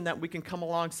congregation that we can come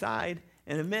alongside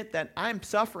and admit that I'm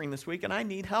suffering this week and I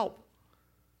need help.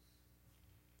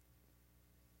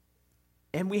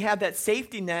 And we have that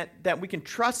safety net that we can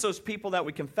trust those people that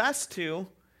we confess to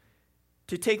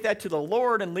take that to the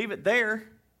Lord and leave it there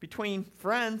between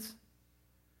friends.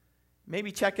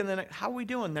 Maybe check in how are we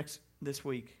doing this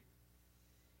week?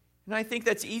 And I think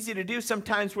that's easy to do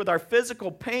sometimes with our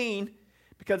physical pain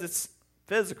because it's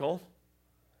physical.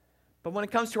 But when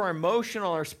it comes to our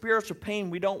emotional or spiritual pain,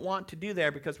 we don't want to do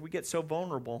that because we get so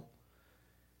vulnerable.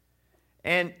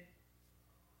 And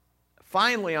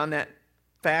finally, on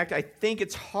fact, I think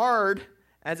it's hard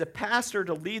as a pastor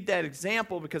to lead that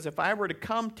example, because if I were to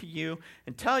come to you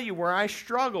and tell you where I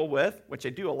struggle with, which I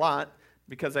do a lot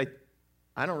because I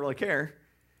don't really care,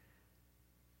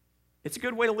 it's a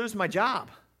good way to lose my job.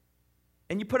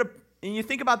 And you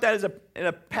think about that as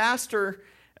a pastor,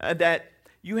 that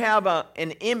you have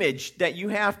an image that you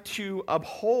have to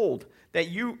uphold, that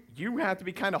you have to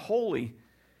be kind of holy.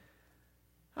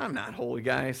 I'm not holy,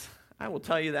 guys. I will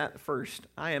tell you that first.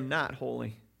 I am not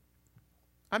holy.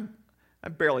 I'm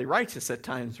barely righteous at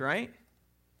times, right?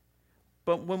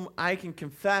 But when I can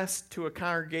confess to a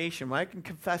congregation, when I can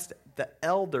confess to the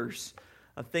elders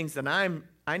of things that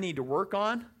I need to work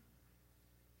on,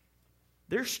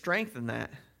 there's strength in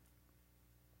that.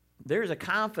 There's a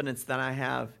confidence that I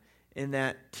have in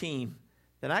that team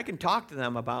that I can talk to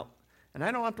them about, and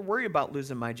I don't have to worry about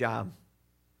losing my job,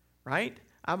 right?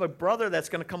 I have a brother that's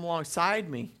going to come alongside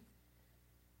me.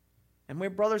 And we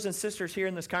have brothers and sisters here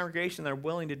in this congregation that are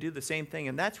willing to do the same thing,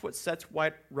 and that's what sets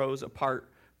White Rose apart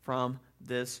from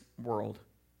this world.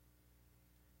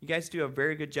 You guys do a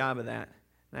very good job of that,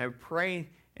 and I would pray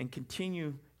and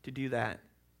continue to do that.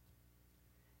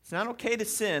 It's not okay to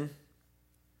sin,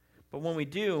 but when we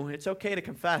do, it's okay to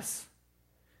confess.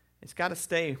 It's got to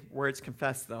stay where it's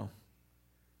confessed, though,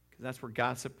 because that's where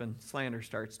gossip and slander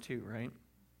starts too, right?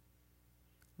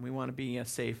 We want to be a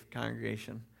safe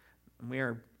congregation, and we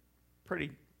are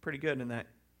pretty good in that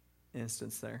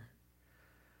instance there.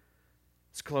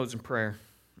 Let's close in prayer.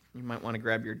 You might want to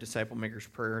grab your disciple makers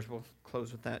prayers. We'll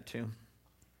close with that too.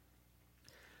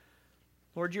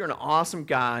 Lord, you're an awesome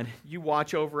God. You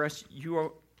watch over us.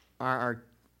 You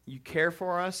care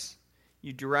for us.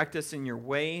 You direct us in your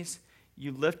ways.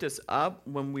 You lift us up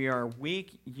when we are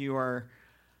weak. You are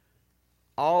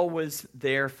always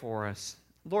there for us.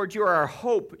 Lord, you are our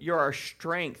hope. You're our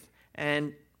strength.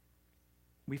 And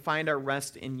we find our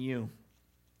rest in you.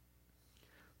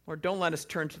 Lord, don't let us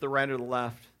turn to the right or the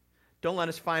left. Don't let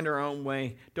us find our own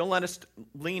way. Don't let us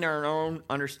lean on our own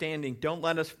understanding. Don't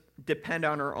let us depend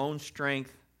on our own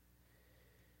strength.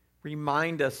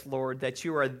 Remind us, Lord, that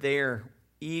you are there,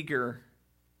 eager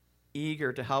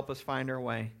to help us find our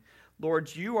way.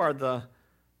 Lord, you are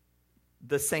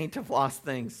the saint of lost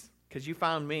things, because you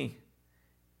found me.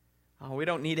 Oh, we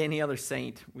don't need any other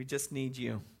saint. We just need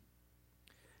you.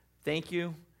 Thank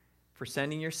you for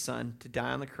sending your Son to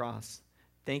die on the cross.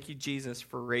 Thank you, Jesus,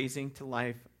 for raising to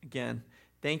life again.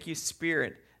 Thank you,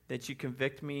 Spirit, that you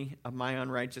convict me of my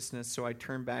unrighteousness, so I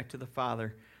turn back to the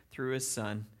Father through his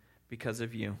Son because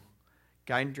of you.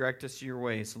 Guide and direct us to your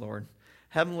ways, Lord.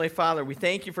 Heavenly Father, we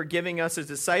thank you for giving us a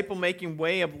disciple-making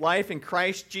way of life in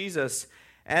Christ Jesus.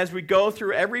 As we go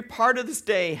through every part of this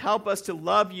day, help us to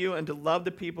love you and to love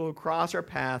the people who cross our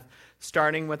path,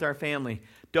 starting with our family.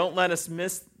 Don't let us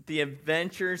miss the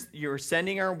adventures you're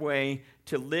sending our way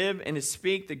to live and to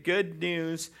speak the good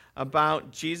news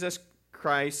about Jesus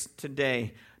Christ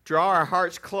today. Draw our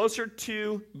hearts closer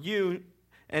to you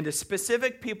and to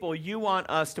specific people you want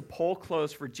us to pull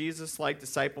close for Jesus-like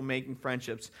disciple-making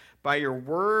friendships. By your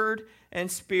word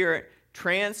and spirit,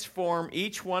 transform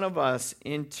each one of us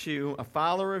into a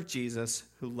follower of Jesus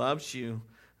who loves you,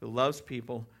 who loves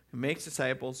people, who makes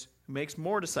disciples, who makes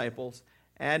more disciples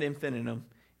ad infinitum.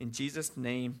 In Jesus'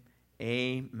 name,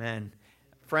 amen.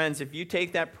 Friends, if you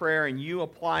take that prayer and you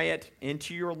apply it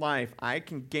into your life, I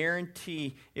can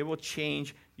guarantee it will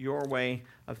change your way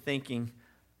of thinking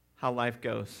how life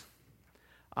goes.